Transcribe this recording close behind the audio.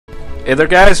Hey there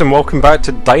guys, and welcome back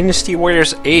to Dynasty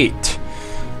Warriors 8.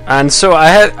 And so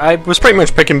I was pretty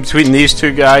much picking between these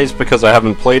two guys because I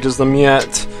haven't played as them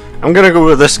yet. I'm gonna go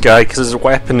with this guy because his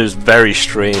weapon is very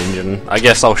strange, and I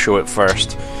guess I'll show it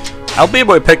first. I'll be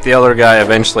able to pick the other guy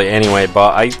eventually anyway,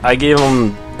 but I gave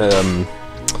him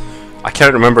I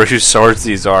can't remember whose swords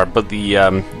these are, but the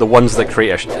ones that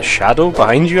create a shadow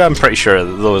behind you. I'm pretty sure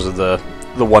that those are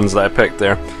the ones that I picked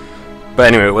there.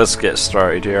 But anyway, let's get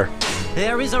started here.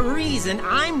 There is a reason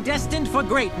I'm destined for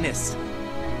greatness.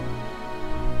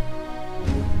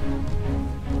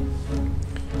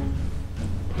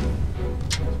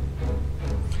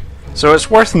 So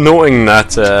it's worth noting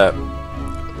that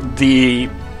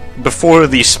before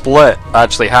the split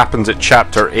actually happens at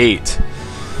chapter 8,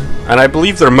 and I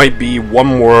believe there might be one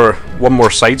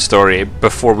more side story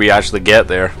before we actually get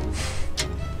there,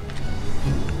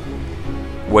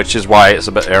 which is why it's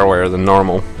a bit earlier than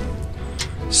normal.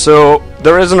 So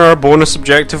there is another bonus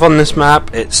objective on this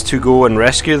map. It's to go and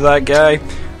rescue that guy,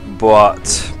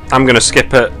 but I'm gonna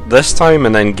skip it this time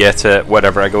and then get it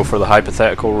whenever I go for the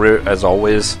hypothetical route, as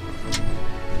always.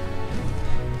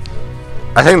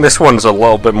 I think this one's a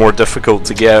little bit more difficult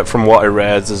to get from what I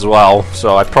read as well,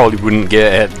 so I probably wouldn't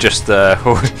get it just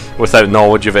without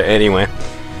knowledge of it anyway.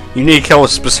 You need to kill a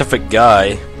specific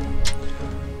guy,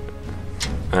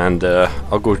 and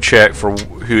I'll go check for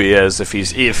who he is if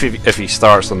he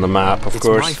starts on the map, of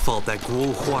course. It's my fault that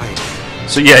grew white.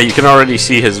 So yeah, you can already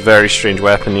see his very strange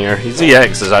weapon here. His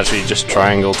EX is actually just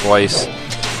triangle twice.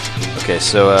 Okay,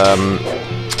 so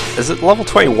is it level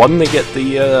 21 they get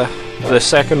the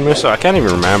second Muso? I can't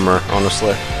even remember,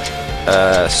 honestly.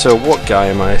 So what guy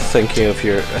am I thinking of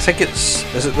here? I think is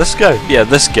it this guy? Yeah,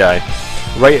 this guy,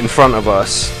 right in front of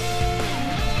us.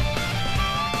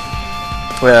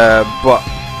 But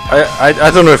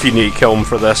I don't know if you need to kill him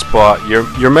for this, but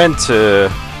you're meant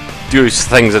to do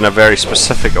things in a very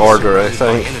specific order, I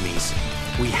think.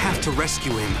 We have to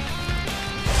rescue him.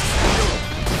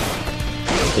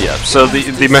 Yeah, so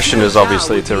the mission is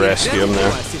obviously to rescue him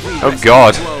there. Oh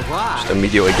god, just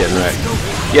immediately getting wrecked.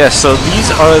 Yeah, so these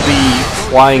are the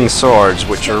flying swords,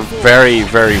 which are very,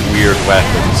 very weird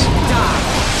weapons.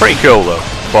 Pretty cool though,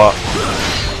 but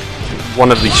one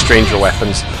of the stranger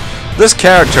weapons. This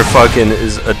character fucking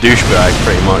is a douchebag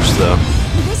pretty much though.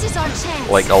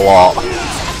 Like a lot.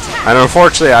 And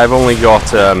unfortunately I've only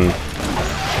got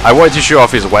I wanted to show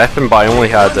off his weapon, but I only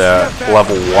had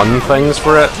level 1 things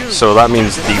for it, so that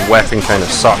means the weapon kind of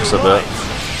sucks a bit,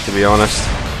 to be honest.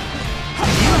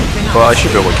 But I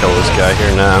should be able to kill this guy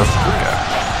here now. Okay.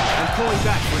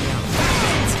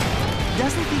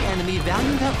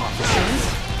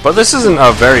 But this isn't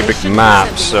a very big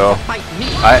map, so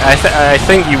I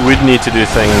think you would need to do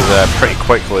things pretty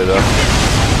quickly though.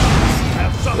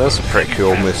 That's a pretty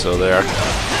cool missile there.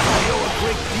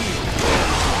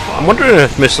 I'm wondering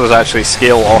if missiles actually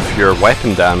scale off your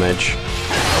weapon damage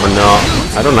or not.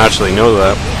 I don't actually know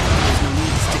that.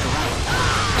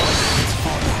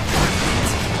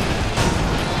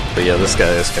 But yeah, this guy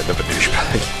is kind of a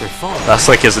douchebag. That's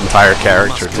like his entire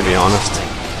character, to be honest.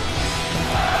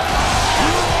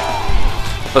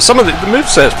 But some of the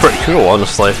moveset is pretty cool,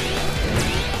 honestly.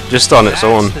 Just on its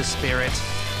own.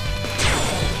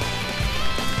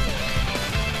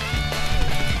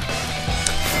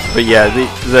 But yeah,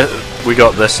 we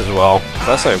got this as well.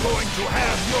 That's how.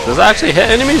 Does it actually hit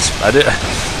enemies? I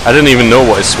didn't even know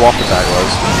what his swap attack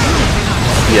was.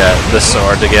 Yeah, this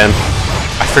sword again.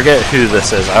 I forget who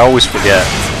this is. I always forget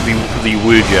the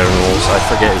Wu generals. I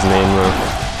forget his name though.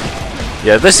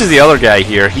 Yeah, this is the other guy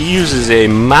here. He uses a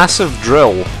massive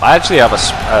drill. I actually have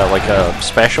like a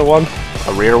special one,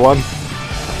 a rare one.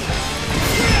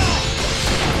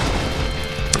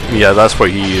 Yeah, that's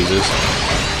what he uses.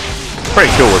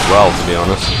 Pretty cool as well, to be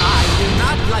honest.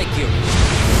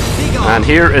 And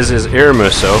here is his air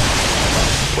Muso,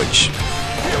 which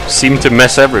seemed to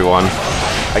miss everyone.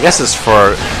 I guess it's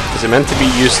for... is it meant to be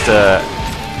used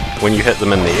when you hit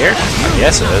them in the air? I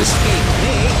guess it is.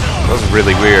 That was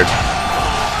really weird.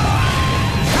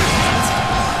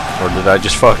 Or did I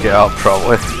just fuck it up,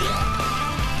 probably?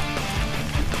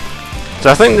 So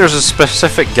I think there's a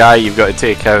specific guy you've got to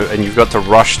take out, and you've got to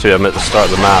rush to him at the start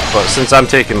of the map. But since I'm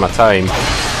taking my time,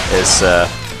 it's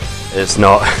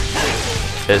not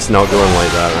going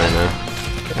like that right now.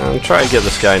 I'm trying to get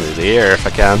this guy into the air if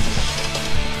I can,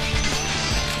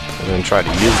 and then try to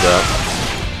use that.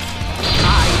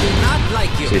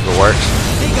 See if it works.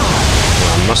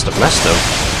 Well, I must have missed him.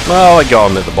 Well, I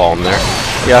got him at the bottom there.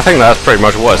 Yeah, I think that's pretty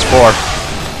much what it's for.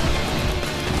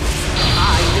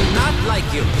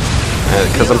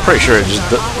 Because I'm pretty sure it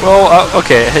just... well,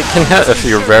 okay, it can hit if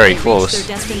you're very close.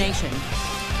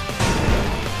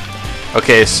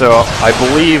 Okay, so I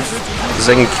believe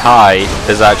Xing Kai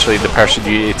is actually the person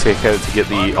you need to take out to get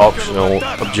the optional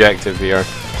objective here.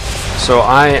 So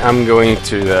I am going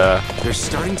to They're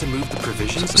starting to move the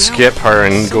provisions skip her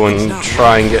and go and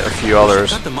try and get a few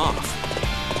others. Cut them off.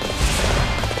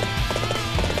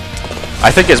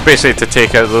 I think it's basically to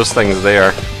take out those things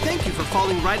there Thank you for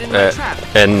falling right in my trap.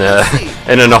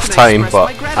 in enough time,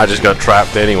 but I just got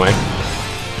trapped anyway.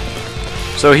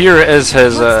 So here is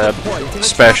his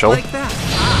special. Like that?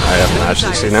 I haven't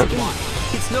actually seen it.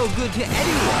 It's no good to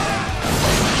anyone.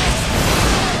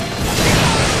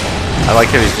 I like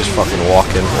how he's just fucking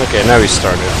walking. Okay, now he's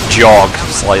starting to jog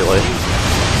slightly.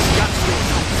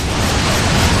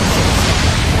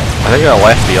 I think I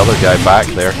left the other guy back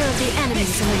there. Killed the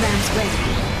enemies in the ram's way.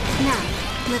 Now,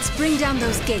 let's bring down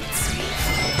those gates.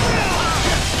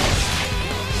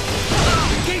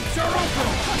 The gates are open.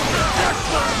 That's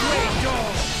my way,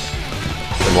 dog.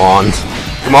 Come on.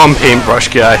 Come on, paintbrush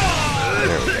guy.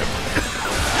 There we go.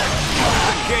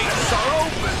 The gates are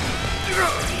open.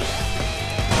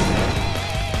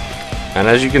 And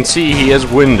as you can see, he is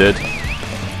wounded.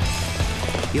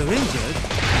 You're injured?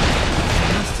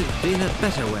 Must have been a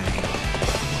better way.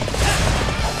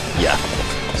 Yeah.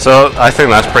 So I think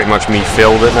that's pretty much me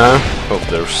filled it now. Oh,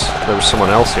 there was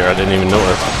someone else here. I didn't even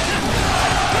notice.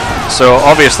 So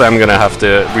obviously I'm gonna have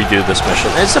to redo this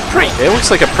mission. It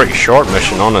looks like a pretty short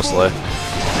mission, honestly.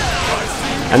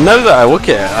 And now that I look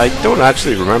at it, I don't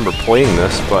actually remember playing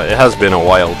this, but it has been a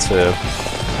while too.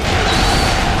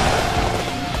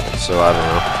 So I don't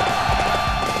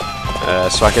know.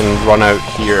 So I can run out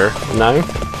here now.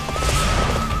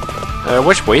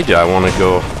 Which way do I want to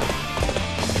go?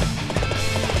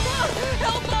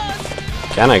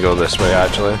 Can I go this way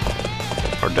actually?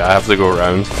 Or do I have to go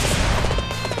around?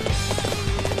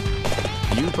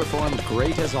 You performed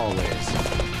great as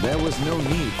always. There was no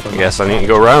need for I guess I need to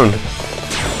go around.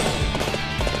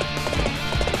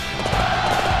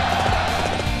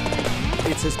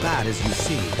 It's as bad as you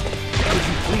see. Could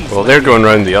you please Well, they're going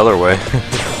around the other way.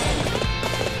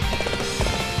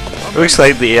 Looks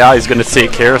like the AI is going to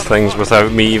take care of things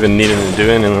without me even needing to do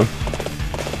anything.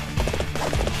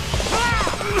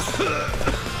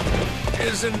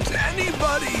 Isn't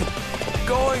anybody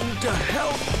going to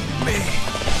help me?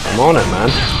 I'm on it,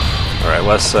 man. Alright,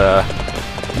 let's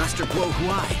Master Guo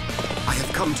Huai, I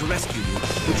have come to rescue you.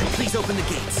 Would you please open the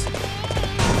gates?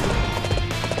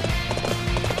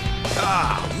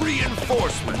 Ah,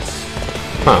 reinforcements.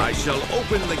 Huh. I shall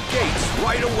open the gates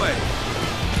right away.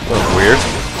 That's weird.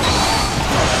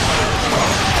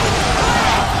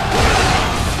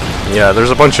 Yeah, there's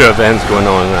a bunch of events going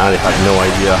on and I have no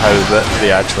idea how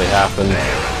they actually happen.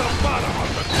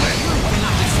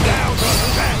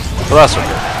 Well, that's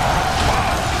okay.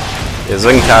 Yeah,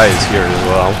 Xing Kai is here as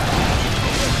well.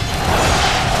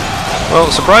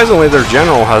 Well, surprisingly their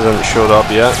general hasn't showed up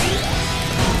yet.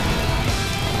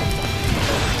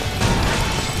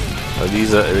 Oh,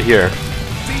 these are here.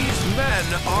 These men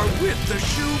are with the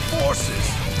Shu forces.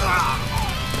 Ah.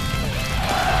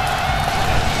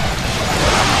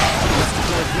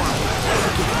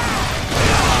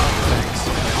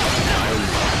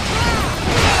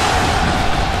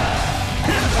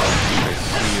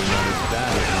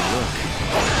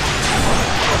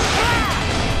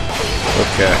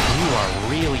 Okay. You are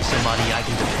really somebody I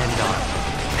can depend on.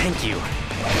 Thank you.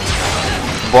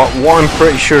 But what I'm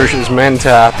pretty sure is meant to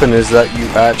happen is that you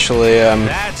actually,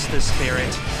 That's the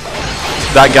spirit.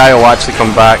 that guy will actually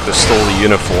come back to steal the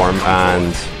uniform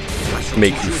and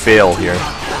make you fail here.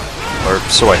 Or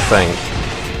so I think.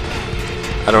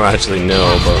 I don't actually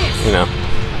know, but, you know.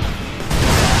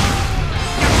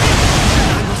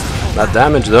 That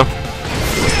damage, though.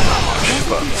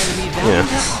 But, yeah.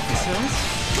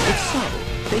 If so,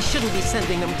 they shouldn't be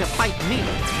sending them to fight me.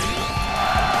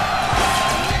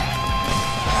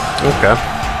 Okay.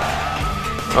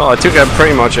 Well, I took out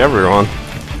pretty much everyone.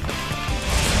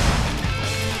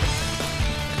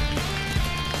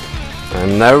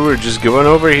 And now we're just going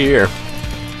over here.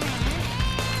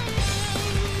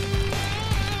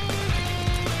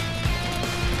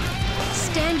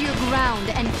 Stand your ground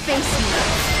and face me.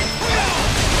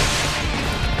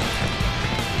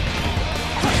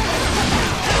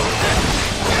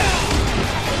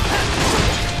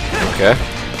 Okay.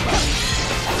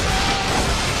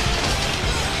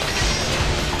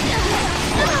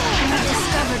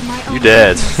 You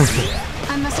dead.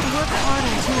 I must work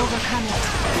harder to overcome it.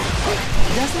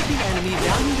 Doesn't the enemy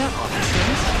value their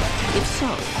officers? If so,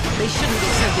 they shouldn't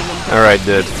be sending them to Alright,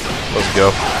 dude. Let's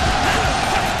go.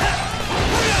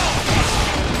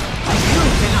 You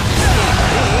cannot escape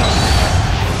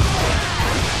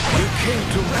You came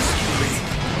to rescue me.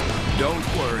 Don't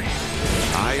worry.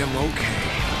 I am okay.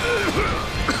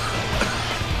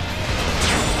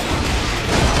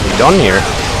 We done here?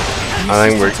 I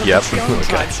think we're, yep, Okay.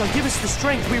 okay. Shall give us the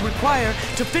strength we require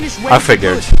to finish I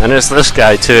figured. And it's this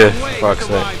guy too, fuck's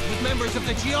sake. With members of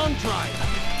the Tielong tribe.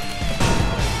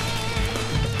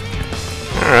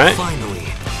 Alright. Finally,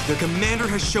 the commander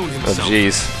has shown Oh himself.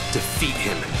 jeez. Defeat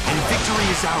him, and victory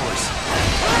is ours.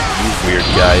 These weird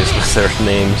guys with their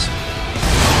names.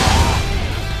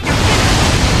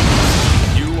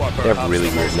 They have really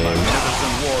weird names.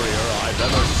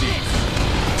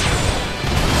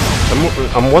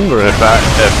 I'm wondering if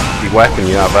the weapon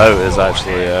you have out is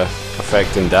actually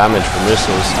affecting damage from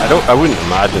missiles. I wouldn't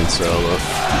imagine so though.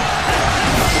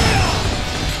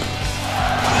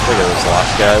 Look at this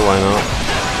last guy, why not?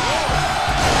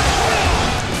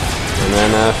 And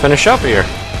then finish up here.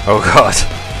 Oh god.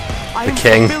 The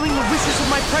king. Fulfilling the wishes of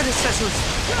my predecessors.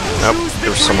 Nope,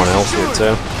 there's someone else here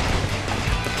too.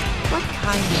 What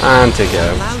kind of And take it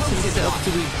out. allows himself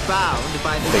to be bound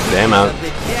by the Take them out. of the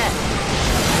dead?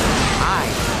 I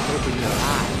open your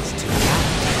eyes to that.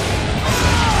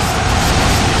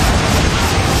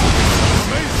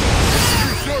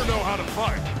 You sure know how to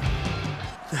fight.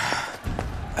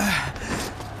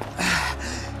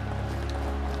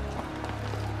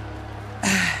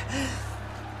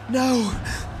 No.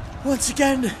 Once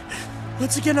again,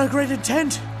 our great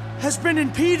intent has been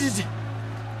impeded.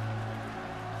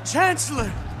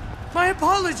 Chancellor, my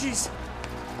apologies.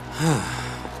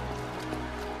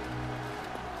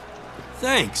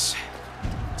 Thanks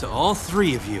to all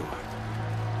three of you.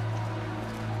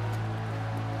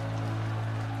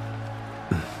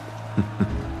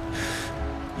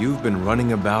 You've been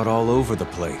running about all over the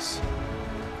place.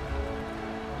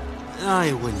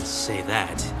 I wouldn't say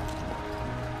that.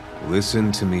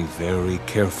 Listen to me very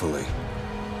carefully.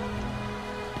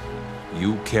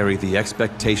 You carry the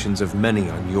expectations of many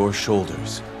on your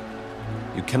shoulders.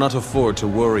 You cannot afford to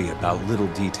worry about little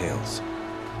details.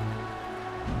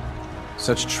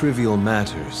 Such trivial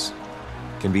matters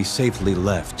can be safely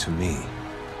left to me.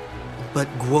 But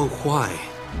Guo Huai,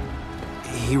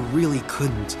 he really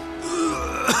couldn't.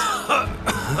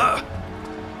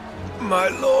 My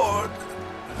lord.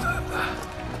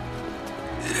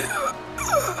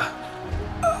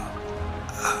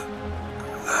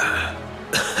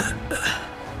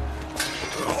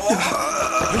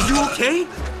 Are you okay?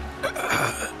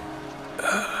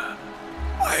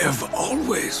 I have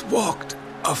always walked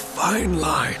a fine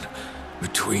line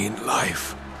between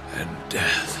life and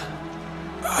death.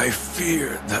 I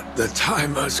fear that the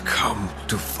time has come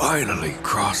to finally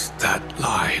cross that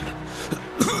line.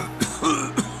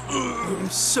 I'm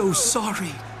so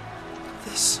sorry.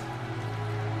 This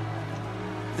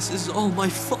is all my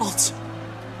fault.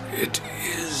 It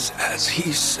is as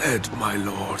he said, my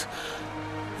lord.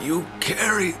 You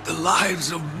carry the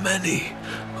lives of many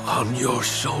on your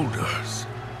shoulders.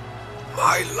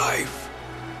 My life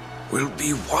will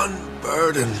be one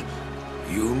burden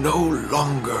you no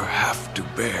longer have to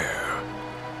bear.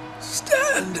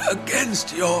 Stand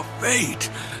against your fate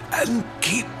and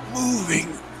keep moving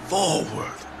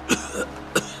forward.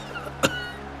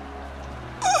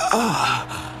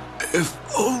 If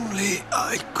only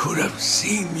I could have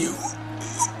seen you.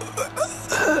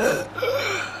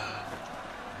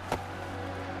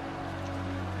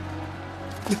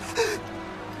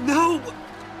 No!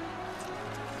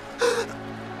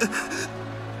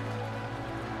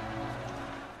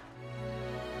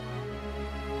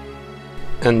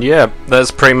 And yeah, that's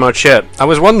pretty much it. I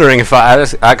was wondering if I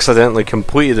accidentally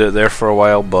completed it there for a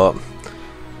while, but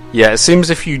yeah, it seems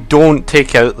if you don't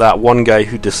take out that one guy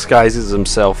who disguises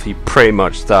himself, he pretty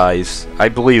much dies. I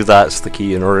believe that's the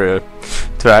key in order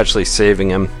to actually saving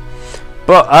him.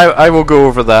 But I will go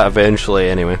over that eventually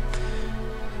anyway.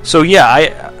 So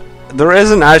yeah, there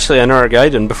isn't actually another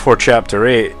guiding before Chapter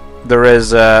 8. There's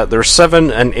 7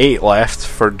 and 8 left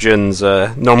for Jin's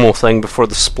normal thing before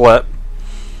the split.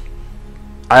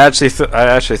 I actually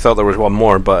thought there was one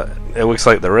more, but it looks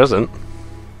like there isn't.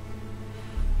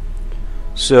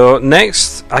 So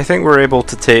next, I think we're able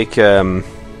to take the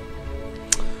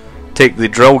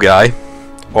drill guy,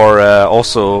 or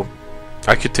also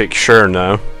I could take Sure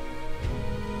now.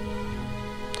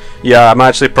 Yeah, I'm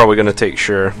actually probably going to take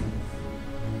Sure,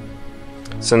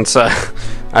 since I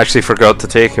actually forgot to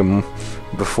take him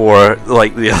before,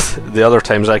 like the other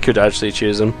times I could actually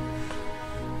choose him.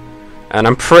 And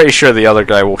I'm pretty sure the other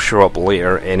guy will show up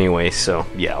later anyway, so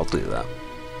yeah, I'll do that.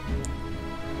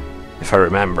 If I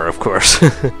remember, of course.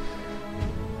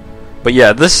 But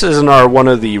yeah, this is one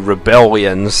of the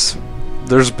rebellions.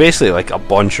 There's basically like a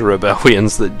bunch of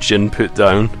rebellions that Jin put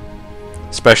down,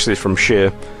 especially from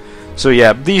Shu. So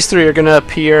yeah, these three are going to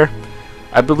appear.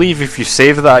 I believe if you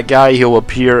save that guy, he'll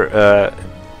appear.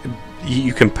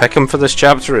 You can pick him for this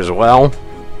chapter as well.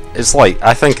 It's like,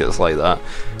 I think it's like that.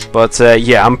 But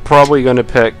yeah, I'm probably going to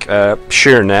pick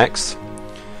Sheer next.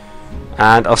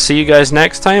 And I'll see you guys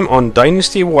next time on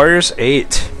Dynasty Warriors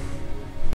 8.